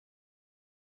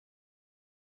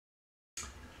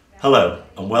Hello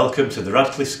and welcome to the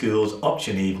Radcliffe School's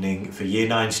Option Evening for Year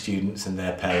 9 students and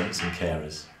their parents and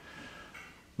carers.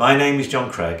 My name is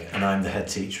John Craig and I'm the head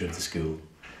teacher of the school.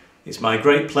 It's my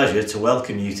great pleasure to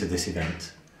welcome you to this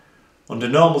event. Under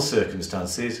normal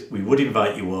circumstances, we would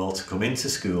invite you all to come into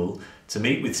school to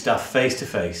meet with staff face to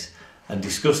face and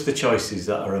discuss the choices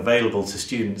that are available to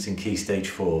students in Key Stage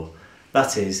 4,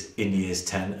 that is, in Years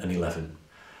 10 and 11.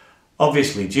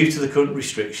 Obviously, due to the current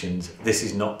restrictions, this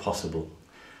is not possible.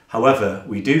 However,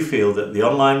 we do feel that the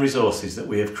online resources that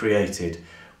we have created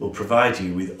will provide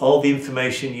you with all the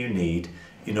information you need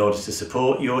in order to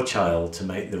support your child to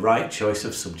make the right choice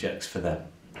of subjects for them.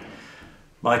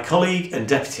 My colleague and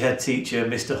Deputy Head Teacher,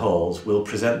 Mr. Halls, will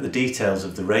present the details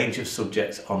of the range of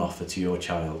subjects on offer to your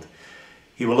child.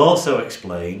 He will also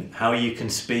explain how you can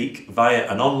speak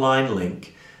via an online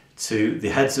link to the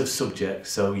heads of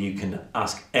subjects so you can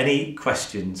ask any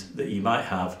questions that you might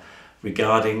have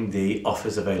regarding the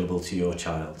offers available to your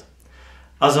child.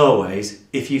 As always,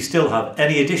 if you still have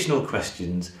any additional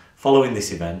questions following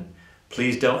this event,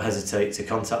 please don't hesitate to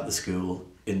contact the school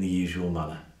in the usual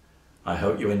manner. I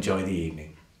hope you enjoy the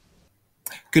evening.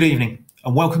 Good evening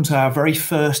and welcome to our very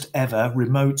first ever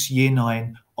remote Year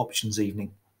 9 Options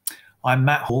Evening. I'm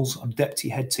Matt Halls, I'm Deputy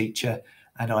Head Teacher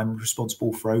and I'm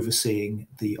responsible for overseeing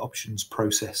the options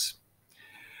process.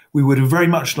 We would have very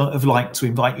much have liked to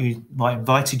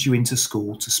invited you into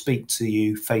school to speak to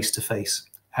you face to face.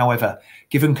 However,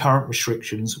 given current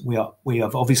restrictions, we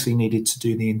have obviously needed to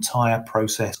do the entire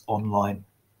process online.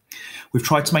 We've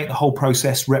tried to make the whole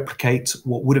process replicate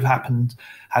what would have happened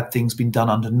had things been done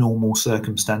under normal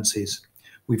circumstances.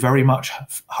 We very much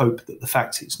hope that the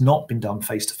fact it's not been done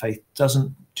face to face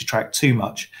doesn't detract too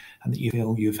much and that you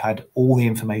feel you've had all the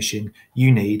information you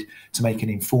need to make an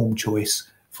informed choice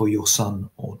for your son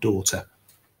or daughter.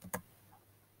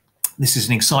 This is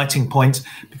an exciting point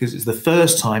because it's the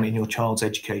first time in your child's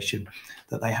education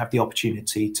that they have the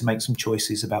opportunity to make some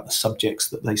choices about the subjects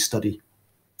that they study.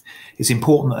 It's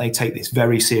important that they take this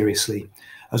very seriously,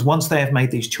 as once they have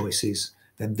made these choices,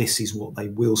 then this is what they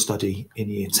will study in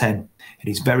Year 10. It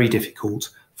is very difficult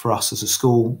for us as a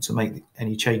school to make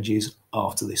any changes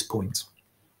after this point.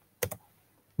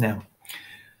 Now,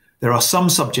 there are some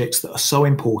subjects that are so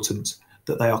important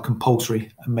that they are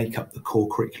compulsory and make up the core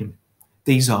curriculum.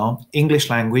 These are English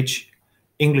language,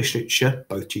 English literature,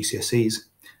 both GCSEs,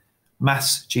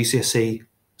 maths GCSE,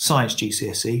 science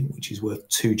GCSE, which is worth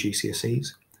 2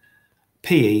 GCSEs,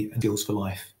 PE and skills for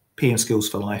life. PE and skills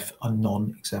for life are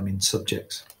non-examined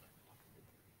subjects.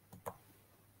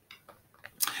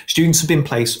 Students have been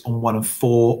placed on one of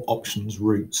 4 options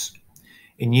routes.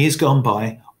 In years gone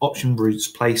by, option routes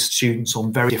placed students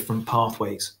on very different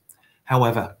pathways.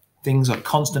 However, things are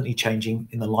constantly changing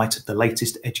in the light of the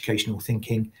latest educational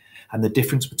thinking, and the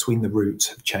difference between the routes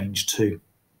have changed too.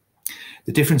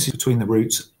 The differences between the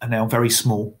routes are now very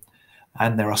small,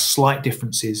 and there are slight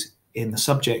differences in the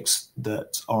subjects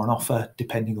that are on offer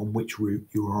depending on which route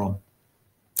you are on.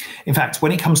 In fact,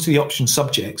 when it comes to the option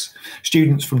subjects,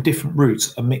 students from different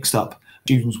routes are mixed up.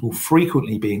 Students will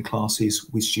frequently be in classes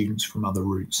with students from other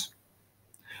routes.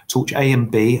 Torch A and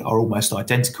B are almost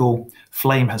identical.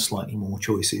 Flame has slightly more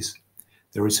choices.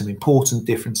 There are some important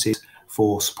differences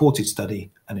for supported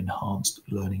study and enhanced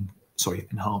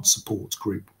support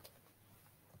group.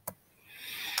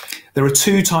 There are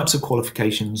 2 types of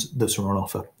qualifications that are on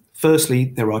offer. Firstly,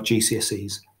 there are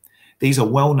GCSEs. These are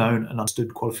well-known and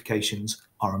understood qualifications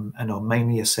and are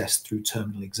mainly assessed through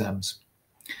terminal exams.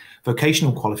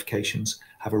 Vocational qualifications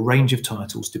have a range of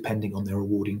titles depending on their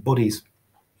awarding bodies.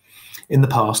 In the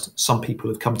past, some people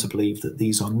have come to believe that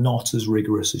these are not as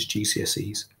rigorous as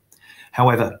GCSEs.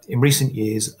 However, in recent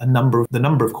years, the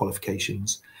number of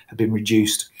qualifications have been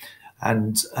reduced,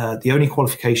 and the only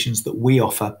qualifications that we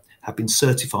offer have been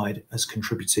certified as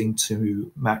contributing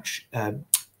to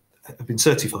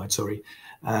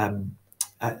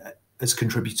as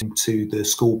contributing to the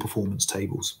school performance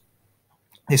tables.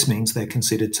 This means they're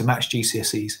considered to match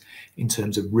GCSEs in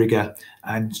terms of rigour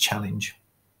and challenge.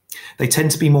 They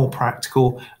tend to be more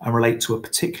practical and relate to a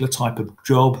particular type of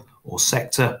job or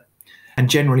sector, and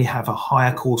generally have a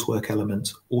higher coursework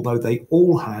element, although they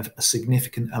all have a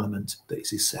significant element that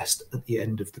is assessed at the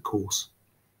end of the course.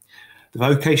 The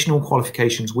vocational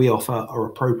qualifications we offer are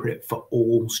appropriate for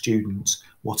all students,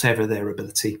 whatever their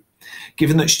ability.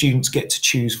 Given that students get to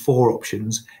choose 4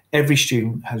 options, every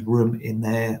student has room in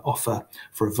their offer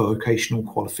for a vocational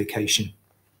qualification.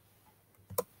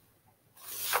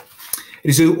 It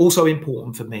is also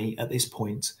important for me at this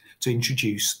point to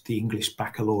introduce the English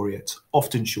Baccalaureate,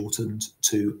 often shortened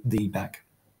to the BAC.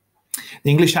 The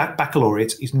English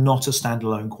Baccalaureate is not a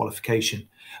standalone qualification,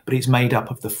 but it's made up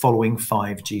of the following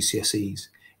 5 GCSEs: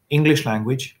 English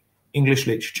language, English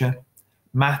literature,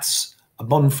 maths, a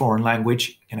modern foreign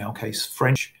language, in our case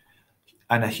French,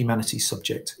 and a humanities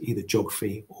subject, either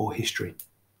geography or history.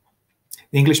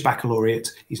 The English Baccalaureate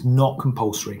is not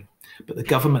compulsory, but the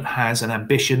government has an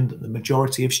ambition that the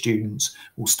majority of students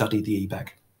will study the EBAC.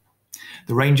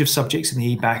 The range of subjects in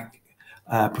the EBAC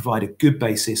provide a good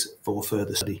basis for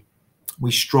further study.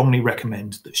 We strongly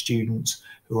recommend that students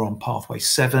who are on pathway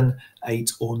 7,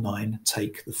 8 or 9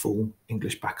 take the full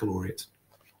English Baccalaureate.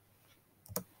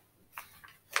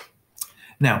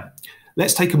 Now,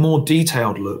 let's take a more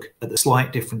detailed look at the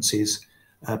slight differences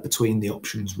between the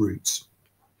options routes.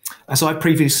 As I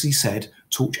previously said,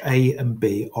 Torch A and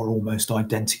B are almost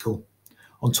identical.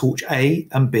 On Torch A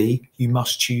and B, you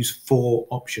must choose 4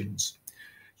 options.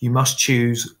 You must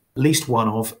choose at least one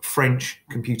of French,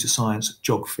 computer science,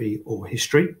 geography or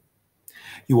history.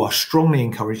 You are strongly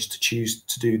encouraged to choose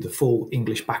to do the full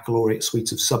English Baccalaureate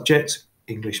suite of subjects: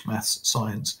 English, maths,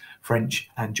 science, French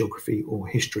and geography or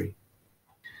history.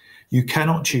 You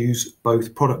cannot choose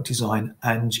both product design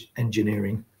and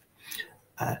engineering.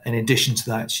 In addition to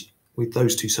that, with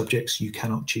those 2 subjects, you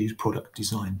cannot choose product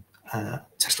design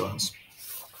textiles.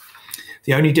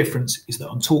 The only difference is that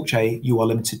on Torch A, you are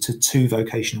limited to 2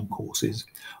 vocational courses.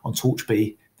 On Torch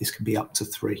B, this can be up to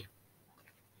 3.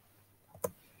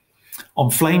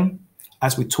 On Flame,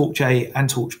 as with Torch A and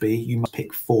Torch B, you must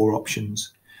pick 4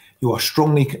 options. You are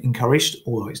strongly encouraged,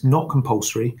 although it's not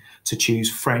compulsory, to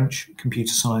choose French,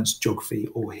 computer science, geography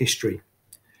or history.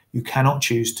 You cannot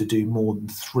choose to do more than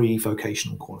 3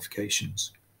 vocational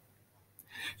qualifications.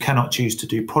 You cannot choose to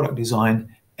do product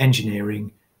design,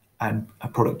 engineering and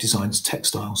product designs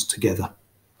textiles together.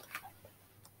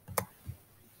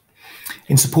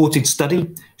 In supported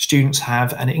study, students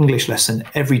have an English lesson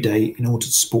every day in order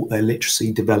to support their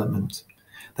literacy development.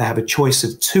 They have a choice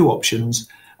of 2 options,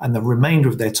 and the remainder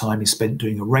of their time is spent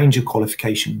doing a range of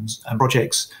qualifications and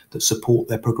projects that support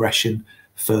their progression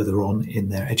further on in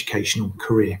their educational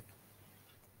career.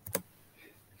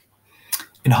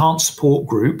 Enhanced Support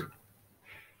Group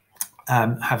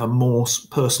have a more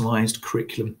personalised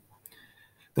curriculum.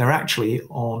 They're actually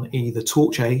on either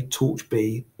Torch A, Torch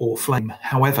B or Flame.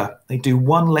 However, they do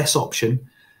one less option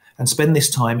and spend this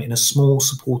time in a small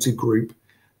supported group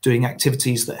doing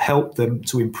activities that help them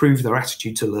to improve their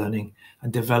attitude to learning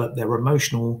and develop their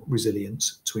emotional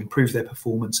resilience to improve their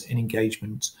performance and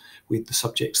engagement with the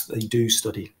subjects that they do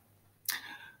study.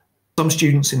 Some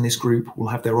students in this group will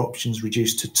have their options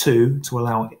reduced to 2 to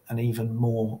allow an even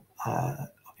more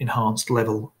enhanced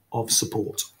level of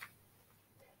support.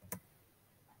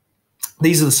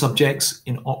 These are the subjects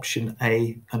in option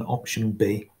A and option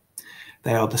B.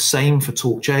 They are the same for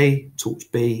Torch A,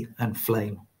 Torch B and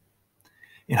Flame.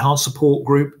 Enhanced Support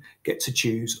Group get to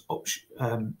choose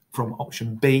from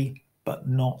option B but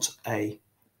not A,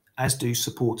 as do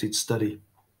Supported Study.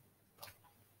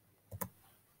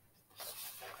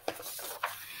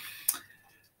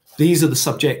 These are the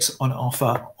subjects on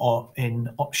offer in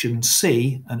option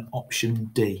C and option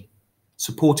D.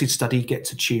 Supported Study get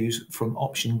to choose from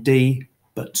option D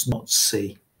but not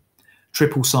C.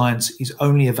 Triple Science is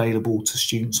only available to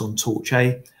students on Torch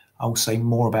A. I will say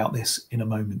more about this in a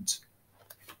moment.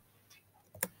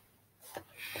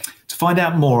 To find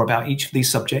out more about each of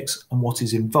these subjects and what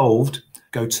is involved,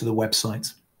 go to the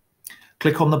website.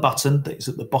 Click on the button that is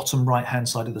at the bottom right-hand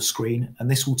side of the screen, and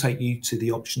this will take you to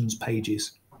the options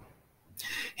pages.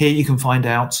 Here you can find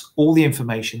out all the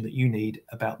information that you need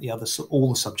about all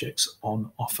the subjects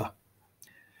on offer.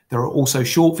 There are also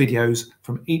short videos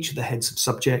from each of the heads of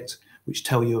subject which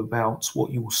tell you about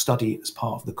what you will study as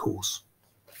part of the course.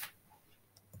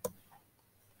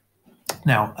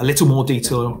 Now, a little more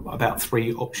detail about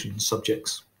 3 option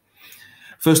subjects.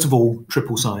 First of all,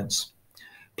 Triple Science.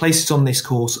 Places on this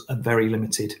course are very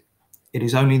limited. It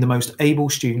is only the most able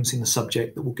students in the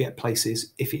subject that will get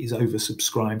places if it is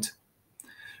oversubscribed.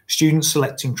 Students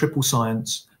selecting Triple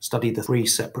Science study the 3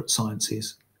 separate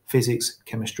sciences: physics,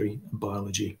 chemistry and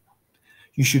biology.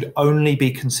 You should only be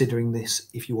considering this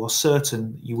if you are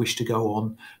certain that you wish to go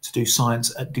on to do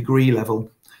science at degree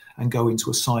level and go into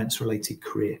a science-related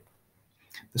career.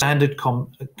 The standard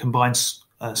combined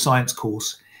science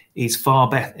course is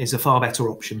a far better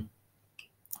option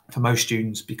for most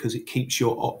students because it keeps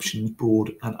your options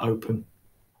broad and open.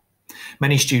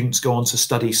 Many students go on to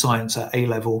study science at A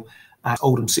level at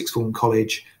Oldham Sixth Form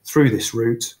College through this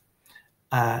route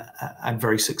and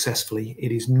very successfully.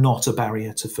 It is not a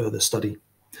barrier to further study.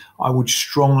 I would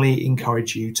strongly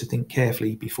encourage you to think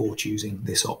carefully before choosing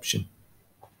this option.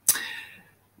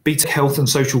 BTEC Health and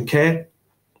Social Care.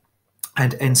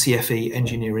 and NCFE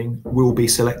engineering will be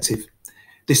selective.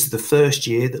 This is the first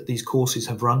year that these courses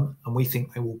have run, and we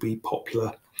think they will be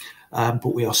popular,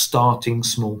 but we are starting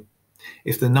small.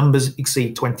 If the numbers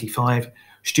exceed 25,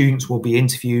 students will be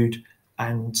interviewed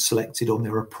and selected on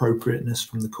their appropriateness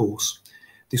from the course.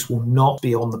 This will not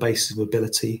be on the basis of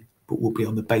ability, but will be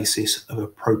on the basis of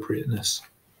appropriateness.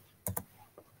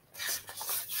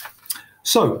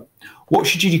 So, what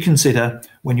should you consider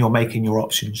when you're making your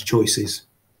options choices?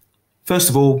 First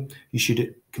of all, you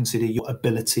should consider your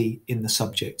ability in the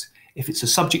subject. If it's a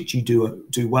subject you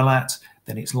do well at,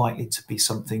 then it's likely to be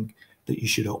something that you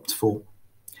should opt for.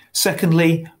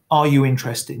 Secondly, are you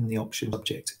interested in the option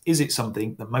subject? Is it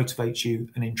something that motivates you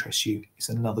and interests you? It's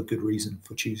another good reason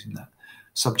for choosing that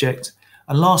subject.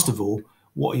 And last of all,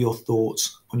 what are your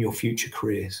thoughts on your future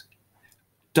careers?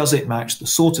 Does it match the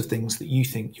sort of things that you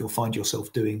think you'll find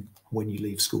yourself doing when you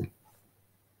leave school?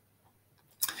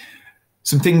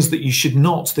 Some things that you should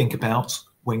not think about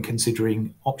when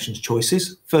considering options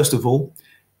choices. First of all,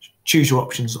 choose your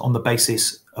options on the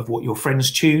basis of what your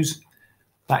friends choose.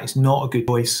 That is not a good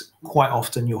choice. Quite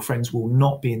often your friends will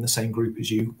not be in the same group as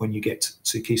you when you get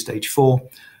to Key Stage 4,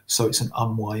 so it's an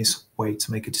unwise way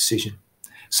to make a decision.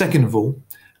 Second of all,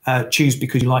 choose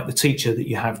because you like the teacher that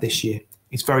you have this year.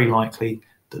 It's very likely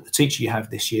that the teacher you have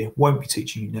this year won't be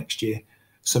teaching you next year,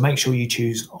 so make sure you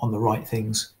choose on the right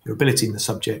things, your ability in the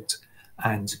subject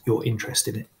and your interest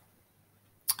in it.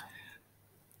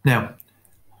 Now,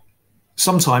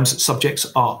 sometimes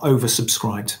subjects are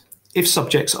oversubscribed. If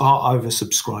subjects are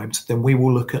oversubscribed, then we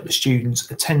will look at the students'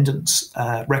 attendance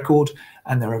record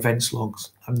and their events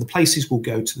logs, and the places will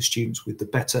go to the students with the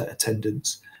better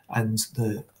attendance and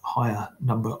the higher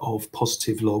number of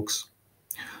positive logs.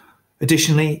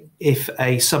 Additionally, if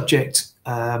a subject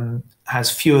has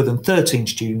fewer than 13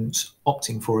 students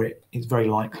opting for it, it's very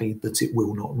likely that it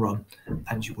will not run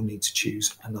and you will need to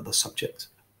choose another subject.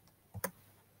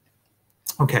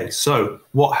 Okay, so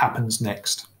what happens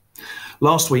next?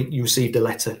 Last week you received a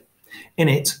letter. In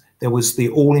it, there was the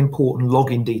all-important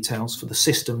login details for the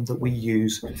system that we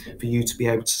use for you to be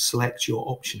able to select your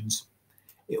options.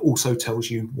 It also tells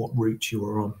you what route you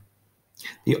are on.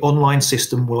 The online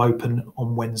system will open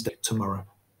on Wednesday, tomorrow.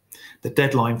 The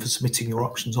deadline for submitting your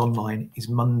options online is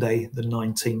Monday, the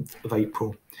 19th of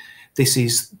April. This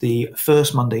is the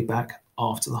first Monday back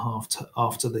after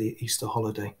the Easter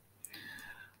holiday.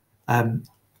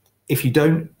 If you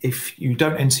don't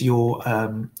enter your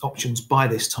options by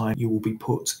this time, you will be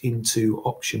put into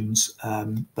options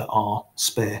that are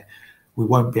spare. We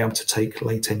won't be able to take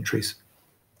late entries.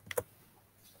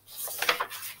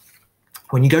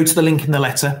 When you go to the link in the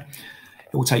letter,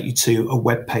 it will take you to a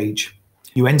web page.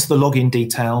 You enter the login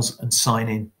details and sign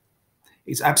in.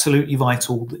 It's absolutely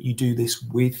vital that you do this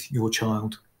with your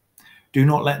child. Do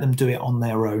not let them do it on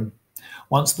their own.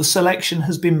 Once the selection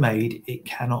has been made, it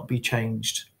cannot be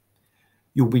changed.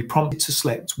 You'll be prompted to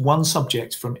select one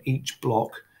subject from each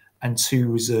block and 2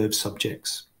 reserved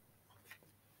subjects.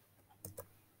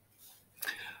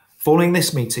 Following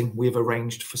this meeting, we have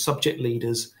arranged for subject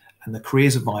leaders and the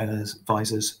careers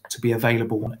advisors to be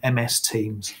available on MS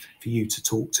Teams for you to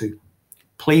talk to.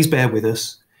 Please bear with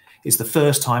us. It's the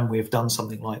first time we have done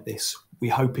something like this. We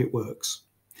hope it works.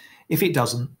 If it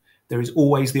doesn't, there is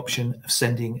always the option of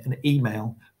sending an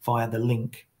email via the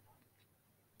link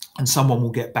and someone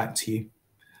will get back to you.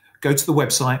 Go to the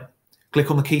website, click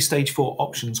on the Key Stage 4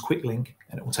 options quick link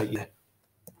and it will take you there.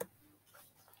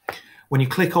 When you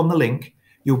click on the link,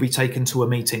 you'll be taken to a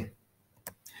meeting.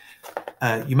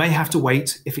 You may have to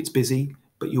wait if it's busy,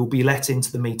 but you'll be let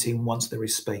into the meeting once there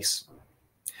is space.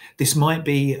 This might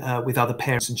be with other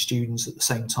parents and students at the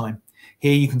same time.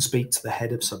 Here you can speak to the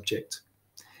head of subject.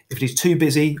 If it is too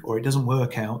busy or it doesn't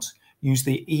work out, use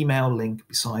the email link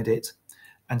beside it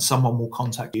and someone will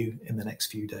contact you in the next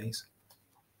few days.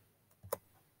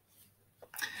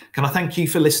 Can I thank you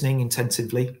for listening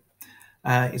intensively?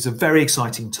 It's a very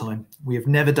exciting time. We have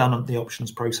never done the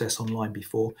options process online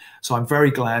before, so I'm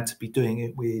very glad to be doing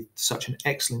it with such an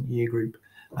excellent year group,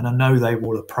 and I know they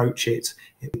will approach it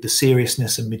with the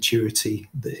seriousness and maturity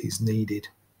that is needed.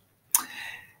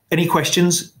 Any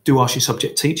questions, do ask your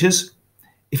subject teachers.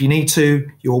 If you need to,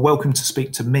 you're welcome to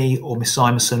speak to me or Miss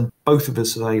Simonson, both of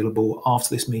us available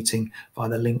after this meeting via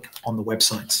the link on the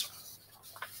websites.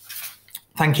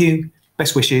 Thank you,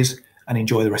 best wishes, and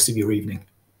enjoy the rest of your evening.